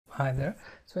Hi there.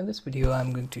 So in this video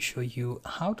I'm going to show you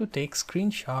how to take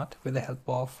screenshot with the help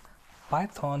of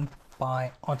Python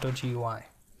Pyautogui.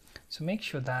 So make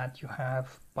sure that you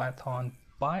have Python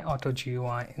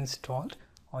Pyautogui installed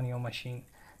on your machine.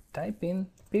 Type in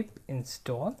pip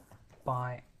install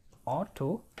Pyautogui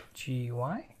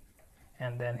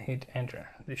and then hit enter.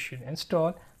 This should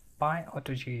install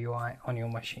Pyautogui on your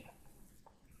machine.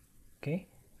 Okay,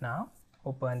 now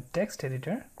open text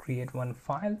editor, create one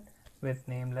file with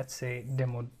name, let's say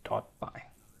demo.py.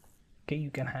 Okay, you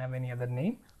can have any other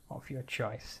name of your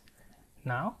choice.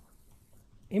 Now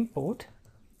import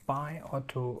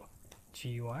Pyautogui,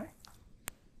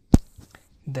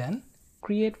 then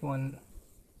create one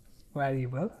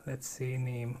variable, let's say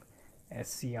name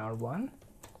scr1,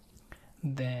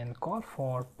 then call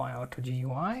for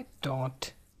Pyautogui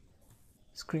dot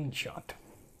screenshot.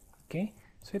 Okay,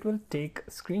 so it will take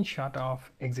a screenshot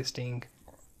of existing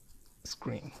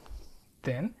screen.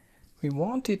 Then we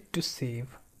want it to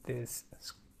save this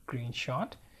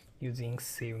screenshot using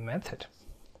save method.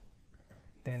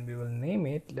 Then we will name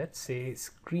it, let's say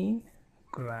screen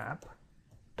grab.png.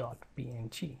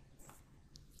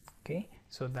 Okay,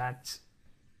 so that's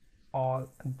all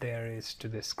there is to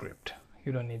this script.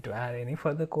 You don't need to add any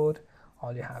further code.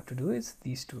 All you have to do is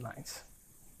these two lines.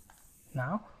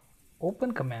 Now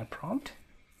open command prompt,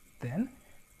 then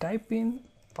type in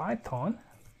python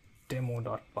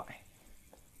demo.py.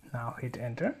 Now hit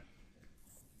enter.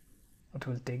 It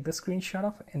will take the screenshot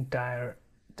of entire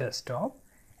desktop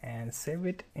and save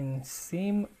it in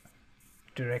same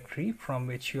directory from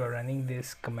which you are running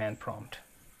this command prompt.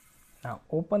 Now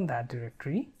open that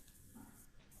directory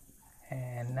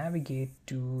and navigate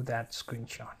to that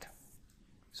screenshot.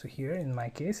 So here in my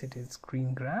case it is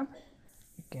screen grab.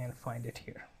 You can find it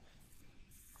here.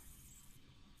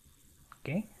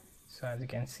 Okay, so as you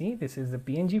can see, this is the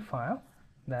PNG file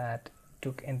that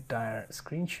took entire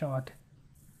screenshot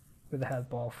with the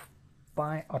help of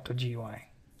Pyautogui.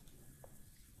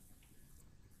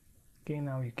 Okay,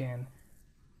 now you can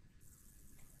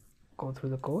go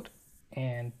through the code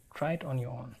and try it on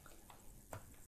your own.